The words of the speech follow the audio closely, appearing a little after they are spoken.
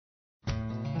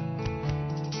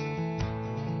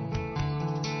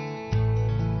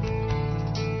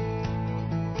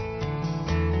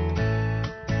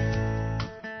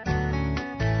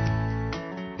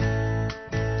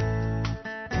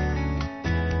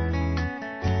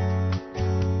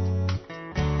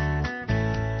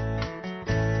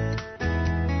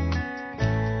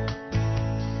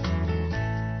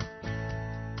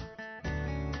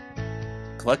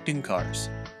collecting cars.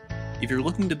 If you're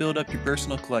looking to build up your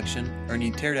personal collection or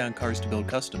need teardown cars to build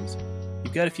customs,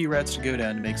 you've got a few routes to go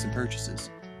down to make some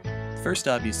purchases. First,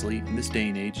 obviously, in this day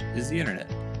and age, is the internet.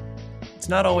 It's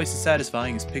not always as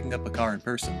satisfying as picking up a car in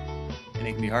person, and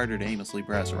it can be harder to aimlessly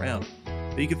browse around,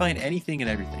 but you can find anything and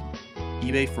everything.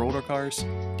 eBay for older cars,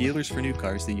 dealers for new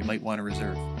cars that you might want to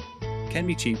reserve. Can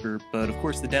be cheaper, but of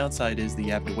course the downside is that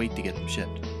you have to wait to get them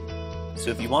shipped. So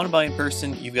if you want to buy in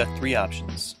person, you've got three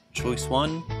options. Choice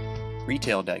 1,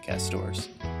 retail diecast stores.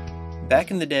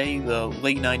 Back in the day, the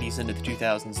late 90s into the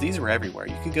 2000s, these were everywhere.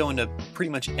 You could go into pretty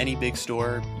much any big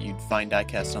store, you'd find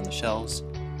diecast on the shelves.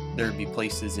 There would be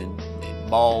places in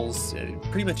malls,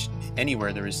 pretty much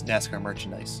anywhere there was NASCAR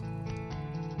merchandise.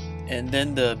 And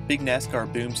then the big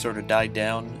NASCAR boom sort of died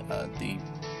down. The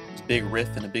big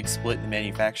rift and a big split in the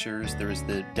manufacturers. There was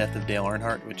the death of Dale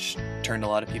Earnhardt, which turned a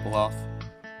lot of people off.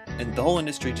 And the whole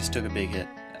industry just took a big hit.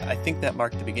 I think that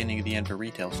marked the beginning of the end for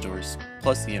retail stores,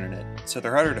 plus the internet, so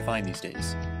they're harder to find these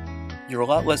days. You're a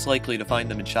lot less likely to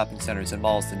find them in shopping centers and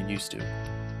malls than you used to.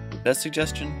 The best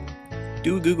suggestion?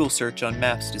 Do a Google search on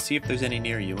maps to see if there's any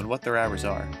near you and what their hours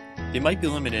are. They might be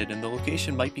limited and the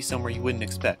location might be somewhere you wouldn't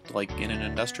expect, like in an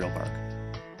industrial park.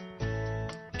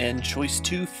 And choice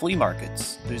 2, flea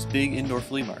markets. There's big indoor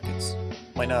flea markets.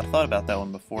 Might not have thought about that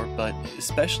one before, but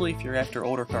especially if you're after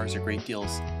older cars or great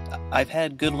deals, I've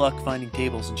had good luck finding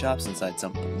tables and shops inside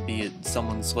something, be it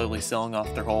someone slowly selling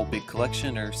off their whole big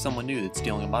collection or someone new that's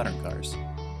dealing in modern cars.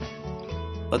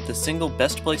 But the single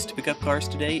best place to pick up cars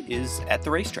today is at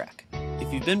the racetrack.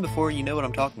 If you've been before, you know what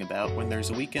I'm talking about. When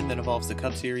there's a weekend that involves the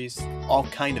Cup Series, all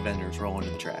kind of vendors roll into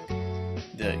the track.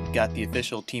 Got the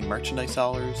official team merchandise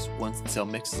haulers, ones that sell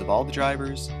mixes of all the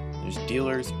drivers. There's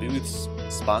dealers, booths,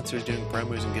 sponsors doing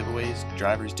promos and giveaways,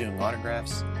 drivers doing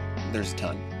autographs. There's a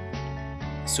ton.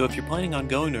 So if you're planning on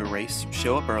going to a race,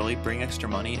 show up early, bring extra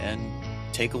money, and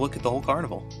take a look at the whole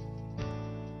carnival.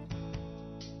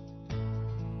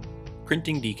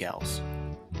 Printing decals.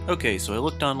 Okay, so I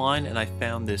looked online and I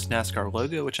found this NASCAR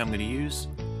logo, which I'm going to use.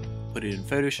 Put it in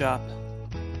Photoshop,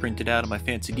 print it out on my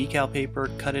fancy decal paper,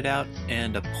 cut it out,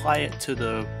 and apply it to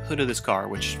the hood of this car,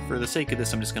 which for the sake of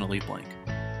this I'm just going to leave blank.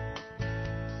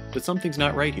 But something's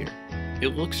not right here. It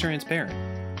looks transparent.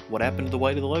 What happened to the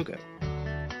white of the logo?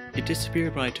 It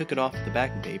disappeared when I took it off the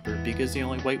backing paper because the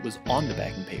only white was on the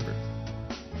backing paper.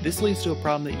 This leads to a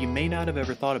problem that you may not have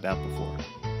ever thought about before.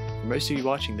 For most of you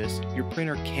watching this, your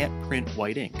printer can't print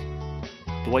white ink.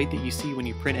 The white that you see when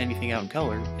you print anything out in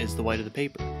color is the white of the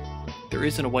paper. There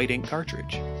isn't a white ink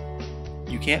cartridge.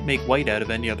 You can't make white out of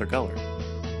any other color.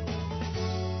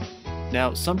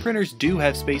 Now, some printers do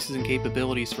have spaces and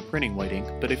capabilities for printing white ink,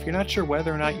 but if you're not sure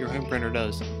whether or not your home printer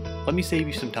does, let me save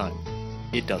you some time.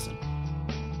 It doesn't.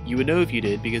 You would know if you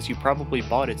did because you probably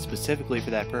bought it specifically for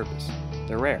that purpose.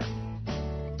 They're rare.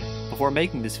 Before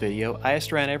making this video, I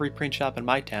asked around every print shop in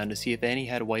my town to see if any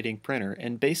had a white ink printer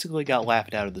and basically got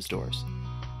laughed out of the stores.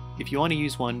 If you want to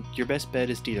use one, your best bet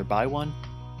is to either buy one,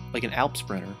 like an Alps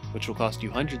printer, which will cost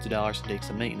you hundreds of dollars and take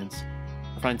some maintenance,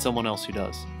 or find someone else who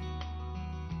does.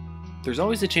 There's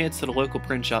always a chance that a local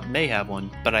print shop may have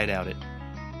one, but I doubt it.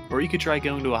 Or you could try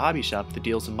going to a hobby shop that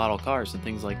deals in model cars and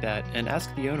things like that, and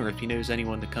ask the owner if he knows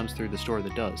anyone that comes through the store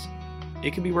that does.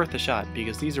 It can be worth a shot,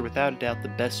 because these are without a doubt the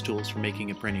best tools for making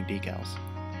and printing decals.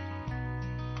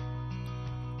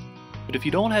 But if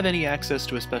you don't have any access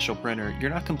to a special printer, you're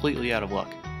not completely out of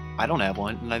luck. I don't have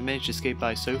one, and I've managed to skate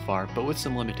by so far, but with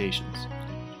some limitations.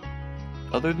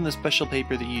 Other than the special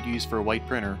paper that you'd use for a white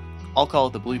printer, I'll call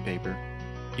it the blue paper,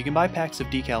 you can buy packs of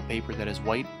decal paper that has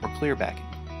white or clear backing.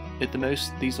 At the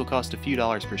most, these will cost a few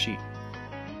dollars per sheet.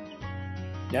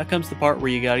 Now comes the part where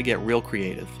you gotta get real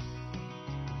creative.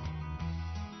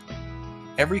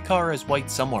 Every car has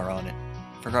white somewhere on it.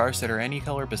 For cars that are any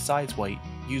color besides white,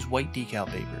 use white decal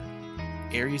paper.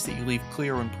 Areas that you leave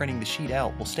clear when printing the sheet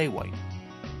out will stay white.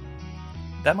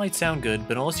 That might sound good,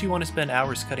 but unless you want to spend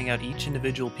hours cutting out each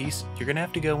individual piece, you're going to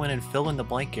have to go in and fill in the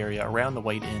blank area around the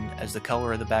white in as the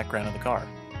color of the background of the car.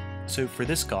 So for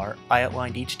this car, I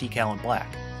outlined each decal in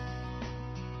black.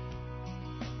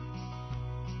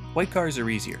 White cars are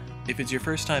easier. If it's your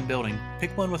first time building,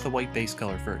 pick one with a white base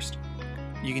color first.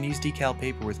 You can use decal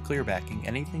paper with clear backing,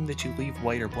 anything that you leave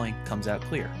white or blank comes out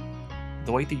clear.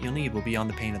 The white that you'll need will be on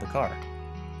the paint of the car.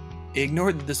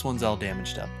 Ignore that this one's all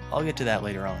damaged up, I'll get to that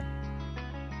later on.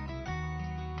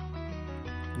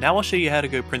 Now I'll show you how to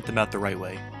go print them out the right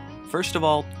way. First of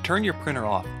all, turn your printer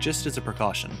off, just as a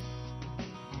precaution.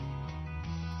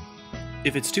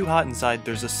 If it's too hot inside,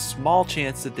 there's a small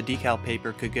chance that the decal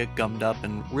paper could get gummed up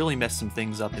and really mess some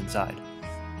things up inside.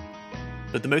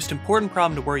 But the most important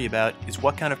problem to worry about is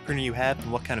what kind of printer you have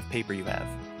and what kind of paper you have.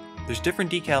 There's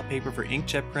different decal paper for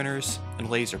inkjet printers and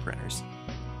laser printers.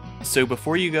 So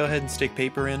before you go ahead and stick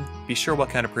paper in, be sure what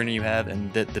kind of printer you have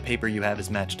and that the paper you have is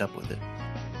matched up with it.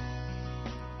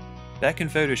 Back in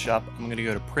Photoshop, I'm going to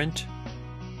go to Print,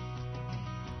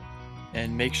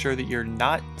 and make sure that you're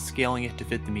not scaling it to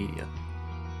fit the media.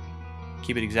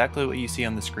 Keep it exactly what you see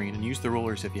on the screen and use the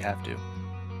rulers if you have to.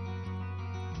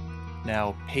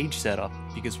 Now, page setup,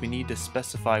 because we need to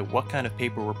specify what kind of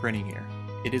paper we're printing here.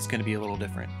 It is going to be a little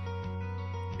different.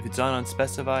 If it's on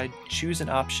unspecified, choose an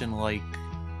option like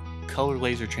color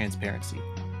laser transparency.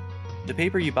 The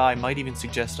paper you buy might even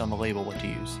suggest on the label what to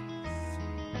use.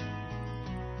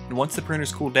 And once the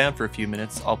printer's cooled down for a few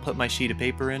minutes, I'll put my sheet of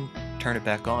paper in, turn it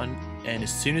back on, and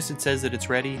as soon as it says that it's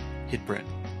ready, hit print.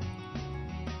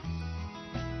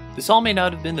 This all may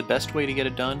not have been the best way to get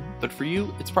it done, but for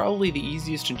you, it's probably the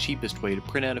easiest and cheapest way to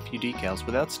print out a few decals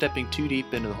without stepping too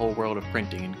deep into the whole world of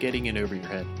printing and getting in over your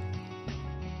head.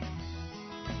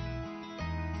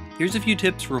 Here's a few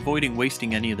tips for avoiding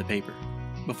wasting any of the paper.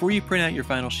 Before you print out your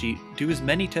final sheet, do as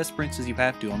many test prints as you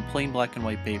have to on plain black and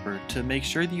white paper to make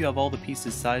sure that you have all the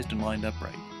pieces sized and lined up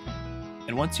right.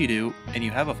 And once you do, and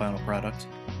you have a final product,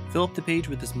 fill up the page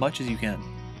with as much as you can.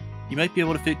 You might be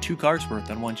able to fit 2 cars worth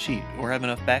on one sheet, or have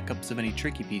enough backups of any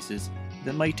tricky pieces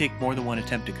that might take more than one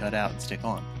attempt to cut out and stick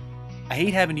on. I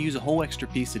hate having to use a whole extra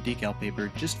piece of decal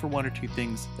paper just for 1 or 2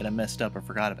 things that I messed up or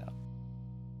forgot about.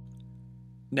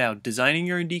 Now, designing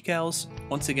your own decals,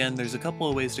 once again, there's a couple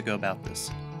of ways to go about this.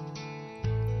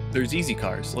 There's easy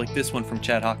cars, like this one from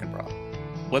Chad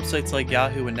Hockenbrough. Websites like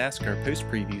Yahoo and NASCAR post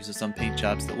previews of some paint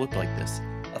jobs that look like this,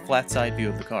 a flat side view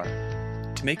of the car.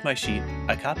 To make my sheet,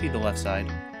 I copied the left side,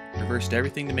 reversed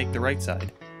everything to make the right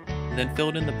side, and then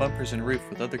filled in the bumpers and roof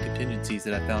with other contingencies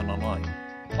that I found online,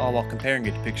 all while comparing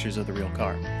it to pictures of the real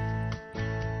car.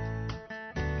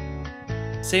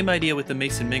 Same idea with the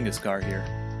Mason Mingus car here.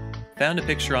 Found a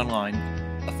picture online,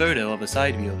 a photo of a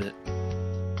side view of it,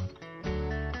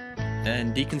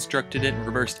 and deconstructed it and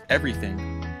reversed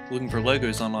everything, looking for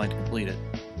logos online to complete it.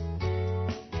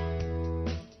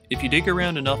 If you dig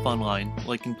around enough online,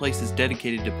 like in places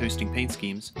dedicated to posting paint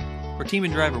schemes, or team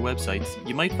and driver websites,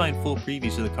 you might find full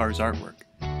previews of the car's artwork.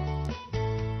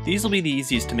 These will be the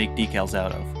easiest to make decals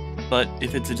out of, but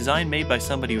if it's a design made by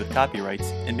somebody with copyrights,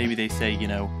 and maybe they say,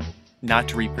 not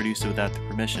to reproduce it without their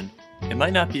permission, it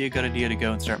might not be a good idea to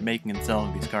go and start making and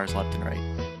selling these cars left and right.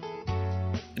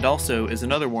 And also, as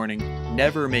another warning,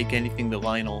 never make anything that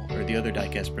Lionel or the other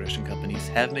diecast production companies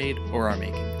have made or are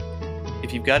making.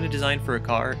 If you've got a design for a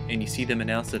car and you see them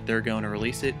announce that they're going to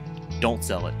release it, don't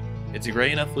sell it. It's a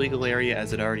gray enough legal area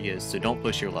as it already is, so don't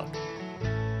push your luck.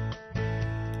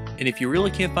 And if you really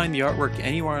can't find the artwork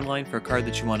anywhere online for a car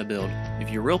that you want to build,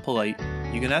 if you're real polite,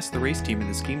 you can ask the race team or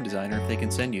the scheme designer if they can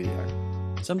send you the art.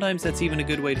 Sometimes that's even a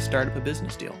good way to start up a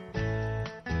business deal.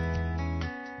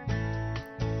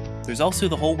 There's also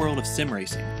the whole world of sim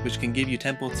racing, which can give you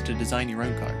templates to design your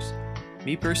own cars.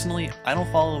 Me personally, I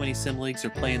don't follow any sim leagues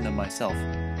or play in them myself,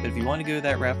 but if you want to go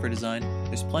that route for design,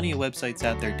 there's plenty of websites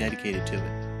out there dedicated to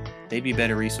it. They'd be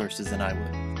better resources than I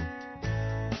would.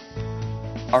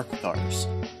 ARCA cars.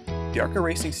 The ARCA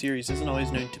racing series isn't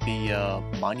always known to be a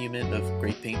monument of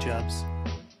great paint jobs.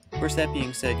 Of course, that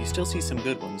being said, you still see some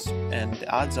good ones, and the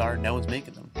odds are no one's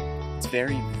making them. It's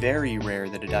very, very rare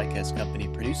that a diecast company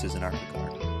produces an ARCA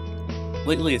car.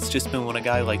 Lately, it's just been when a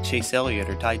guy like Chase Elliott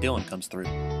or Ty Dillon comes through.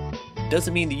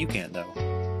 Doesn't mean that you can't, though.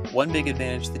 One big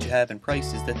advantage that you have in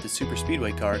price is that the super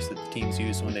speedway cars that the teams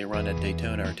use when they run at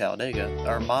Daytona or Talladega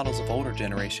are models of older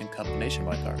generation Cup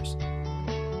nationwide cars,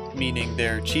 meaning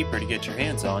they're cheaper to get your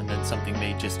hands on than something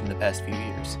made just in the past few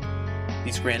years.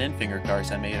 These Grand Enfinger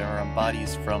cars I made are on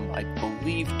bodies from, I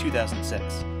believe,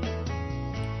 2006.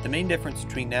 The main difference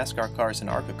between NASCAR cars and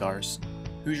ARCA cars: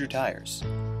 Hoosier tires.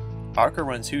 ARCA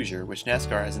runs Hoosier, which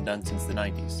NASCAR hasn't done since the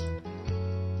 90s.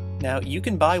 Now, you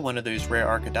can buy one of those rare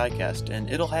ARCA diecast and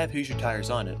it'll have Hoosier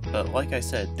tires on it, but like I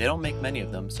said, they don't make many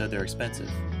of them, so they're expensive.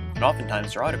 And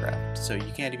oftentimes they're autographed, so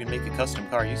you can't even make a custom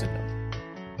car using them.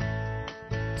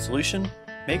 Solution?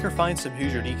 Make or find some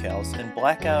Hoosier decals and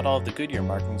black out all of the Goodyear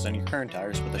markings on your current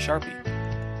tires with a Sharpie.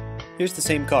 Here's the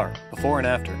same car, before and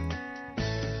after.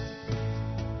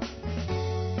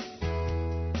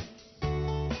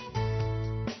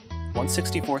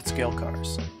 .1/64 scale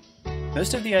cars.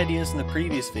 Most of the ideas in the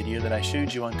previous video that I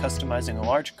showed you on customizing a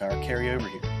large car carry over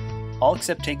here, all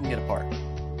except taking it apart.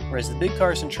 Whereas the big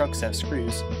cars and trucks have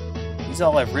screws, these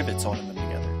all have rivets holding them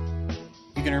together.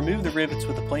 You can remove the rivets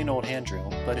with a plain old hand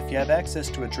drill, but if you have access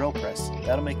to a drill press,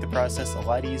 that'll make the process a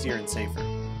lot easier and safer.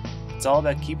 It's all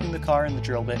about keeping the car and the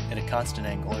drill bit at a constant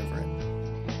angle over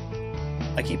it.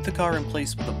 I keep the car in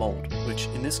place with a mold, which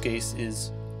in this case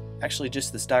is actually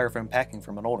just the styrofoam packing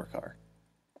from an older car.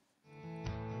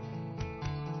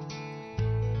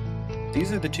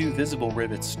 These are the two visible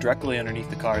rivets directly underneath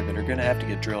the car that are going to have to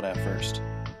get drilled out first.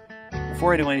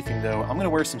 Before I do anything though, I'm going to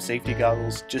wear some safety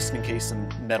goggles just in case some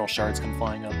metal shards come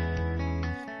flying up.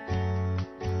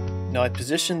 Now I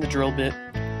position the drill bit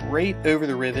right over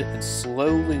the rivet and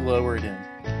slowly lower it in.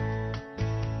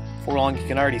 Before long you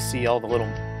can already see all the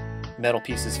little metal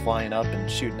pieces flying up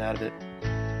and shooting out of it.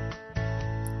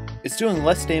 It's doing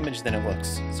less damage than it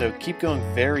looks, so keep going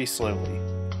very slowly.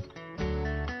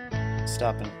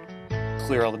 Stop and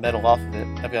clear all the metal off of it.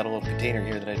 I've got a little container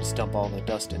here that I just dump all the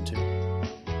dust into.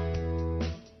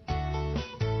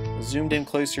 Zoomed in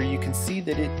closer, you can see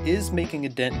that it is making a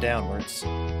dent downwards,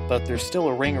 but there's still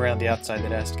a ring around the outside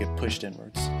that has to get pushed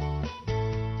inwards.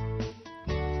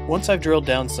 Once I've drilled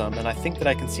down some, and I think that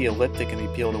I can see a lip that can be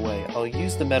peeled away, I'll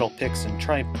use the metal picks and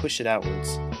try and push it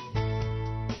outwards.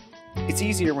 It's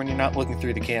easier when you're not looking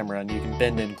through the camera and you can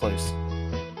bend in close.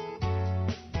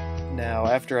 Now,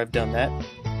 after I've done that,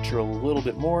 drill a little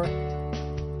bit more, and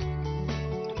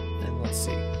let's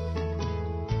see.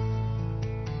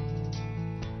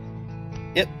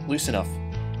 Yep, loose enough.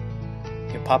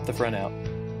 You pop the front out.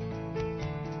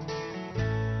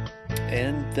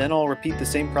 And then I'll repeat the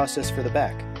same process for the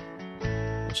back.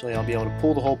 Eventually I'll be able to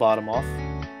pull the whole bottom off.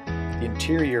 The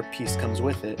interior piece comes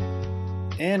with it,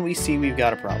 and we see we've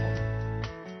got a problem.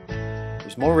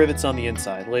 There's more rivets on the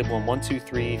inside, label them 1, 2,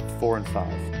 3, 4, and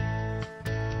 5.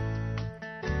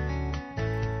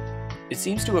 It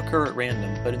seems to occur at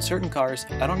random, but in certain cars,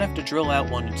 I don't have to drill out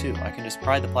 1 and 2. I can just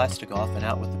pry the plastic off and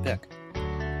out with the pick.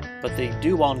 But they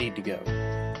do all need to go.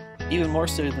 Even more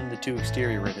so than the 2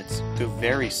 exterior rivets, go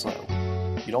very slow.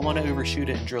 You don't want to overshoot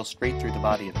it and drill straight through the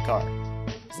body of the car,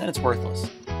 because then it's worthless.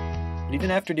 But even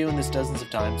after doing this dozens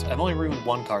of times, I've only ruined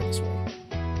 1 car this way.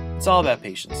 It's all about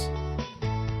patience.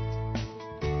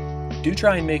 Do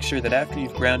try and make sure that after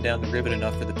you've ground down the rivet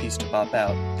enough for the piece to pop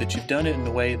out, that you've done it in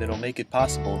a way that'll make it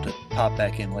possible to pop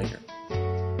back in later.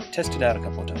 Test it out a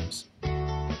couple of times.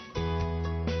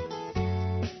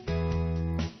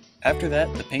 After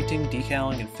that, the painting,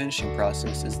 decaling, and finishing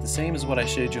process is the same as what I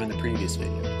showed you in the previous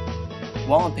video.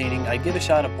 While I'm painting, I give a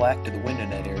shot of black to the window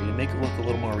net area to make it look a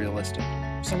little more realistic.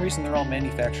 For some reason they're all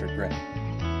manufactured gray.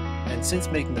 And since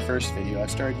making the first video,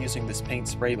 I've started using this paint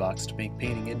spray box to make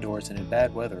painting indoors and in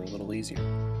bad weather a little easier.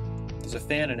 There's a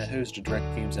fan and a hose to direct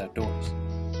fumes outdoors.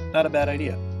 Not a bad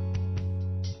idea.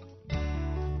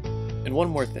 And one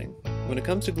more thing. When it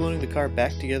comes to gluing the car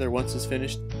back together once it's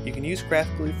finished, you can use craft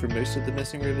glue for most of the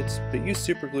missing rivets, but use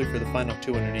super glue for the final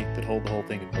 2 underneath that hold the whole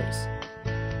thing in place.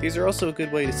 These are also a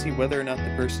good way to see whether or not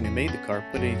the person who made the car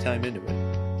put any time into it.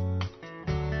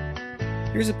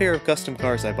 Here's a pair of custom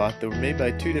cars I bought that were made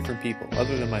by 2 different people,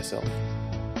 other than myself.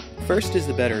 First is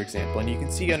the better example, and you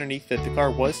can see underneath that the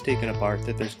car was taken apart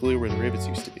that there's glue where the rivets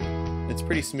used to be. It's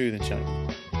pretty smooth and shiny.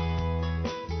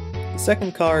 The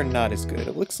second car, not as good.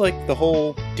 It looks like the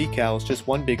whole decal is just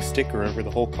one big sticker over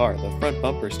the whole car. The front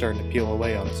bumper is starting to peel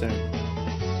away on its own.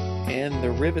 And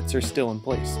the rivets are still in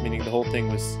place, meaning the whole thing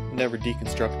was never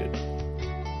deconstructed.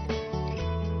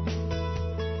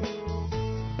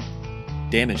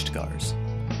 Damaged cars.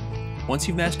 Once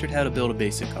you've mastered how to build a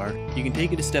basic car, you can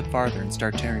take it a step farther and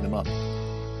start tearing them up.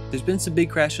 There's been some big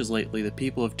crashes lately that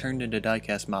people have turned into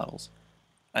diecast models.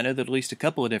 I know that at least a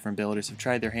couple of different builders have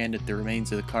tried their hand at the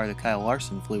remains of the car that Kyle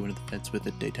Larson flew into the fence with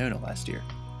at Daytona last year.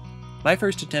 My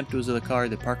first attempt was with a car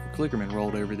that Parker Kligerman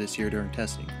rolled over this year during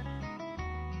testing.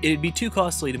 It'd be too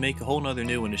costly to make a whole nother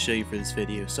new one to show you for this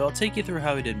video, so I'll take you through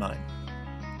how I did mine.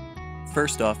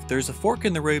 First off, there's a fork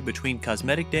in the road between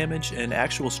cosmetic damage and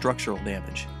actual structural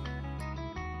damage.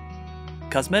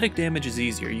 Cosmetic damage is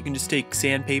easier. You can just take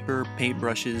sandpaper,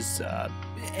 paintbrushes,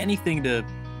 anything to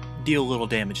deal a little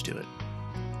damage to it.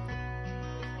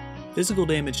 Physical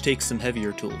damage takes some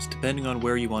heavier tools, depending on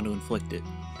where you want to inflict it.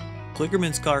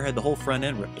 Kligerman's car had the whole front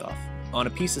end ripped off. On a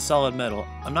piece of solid metal,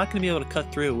 I'm not going to be able to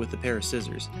cut through it with a pair of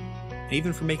scissors. And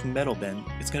even for making metal bend,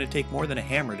 it's going to take more than a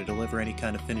hammer to deliver any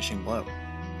kind of finishing blow.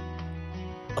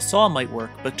 A saw might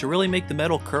work, but to really make the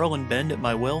metal curl and bend at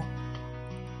my will?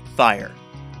 Fire.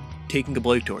 Taking a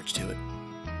blowtorch to it.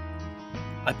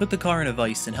 I put the car in a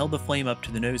vise and held the flame up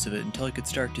to the nose of it until I could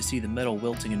start to see the metal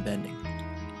wilting and bending.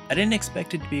 I didn't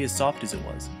expect it to be as soft as it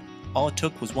was. All it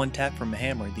took was one tap from a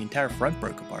hammer and the entire front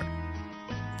broke apart.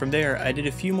 From there, I did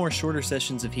a few more shorter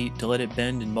sessions of heat to let it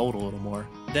bend and mold a little more,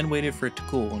 then waited for it to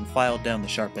cool and filed down the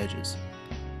sharp edges.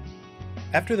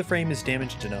 After the frame is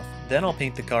damaged enough, then I'll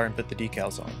paint the car and put the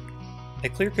decals on. I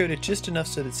clear coat it just enough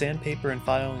so that sandpaper and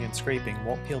filing and scraping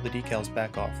won't peel the decals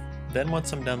back off. Then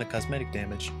once I'm done the cosmetic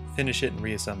damage, finish it and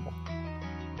reassemble.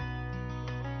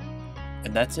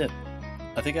 And that's it.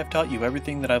 I think I've taught you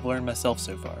everything that I've learned myself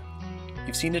so far.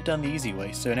 You've seen it done the easy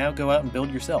way, so now go out and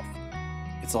build yourself.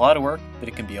 It's a lot of work, but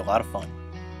it can be a lot of fun.